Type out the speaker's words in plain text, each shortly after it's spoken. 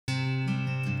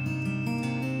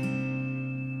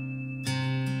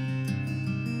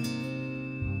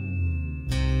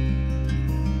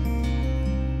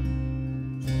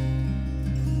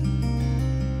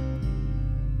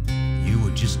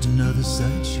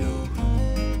sideshow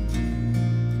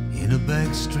in a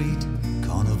backstreet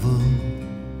carnival.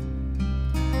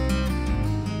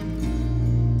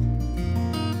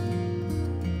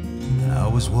 I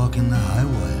was walking the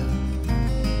highway,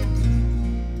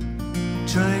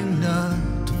 trying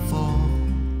not to fall.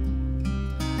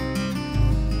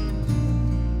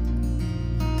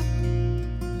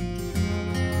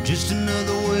 Just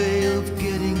another way of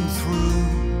getting through.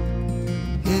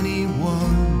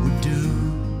 Anyone would do,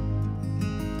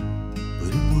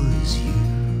 but it was you.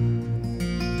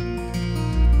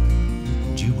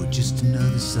 And you were just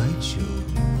another sideshow,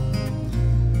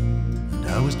 and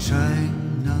I was trying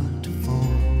not to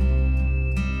fall.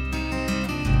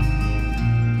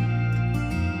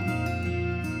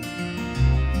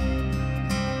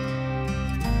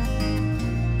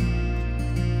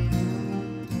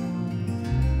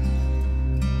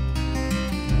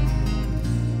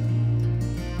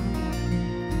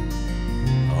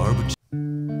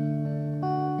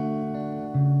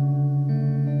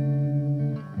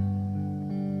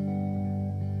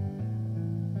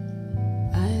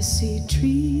 I see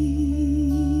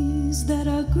trees that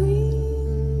are green,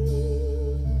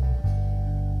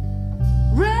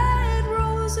 red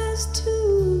roses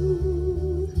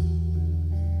too.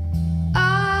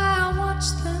 I watch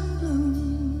them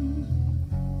bloom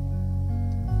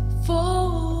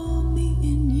for me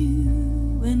and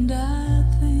you, and I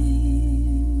think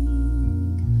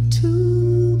to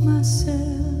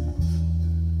myself,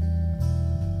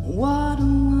 what a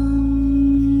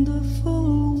wonderful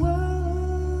world.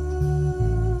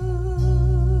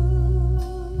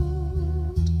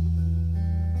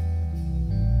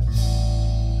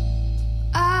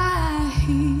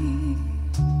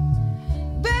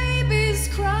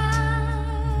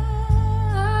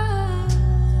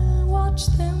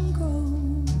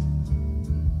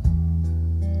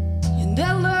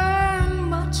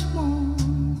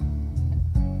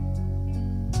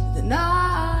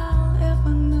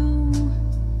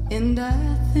 And I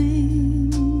think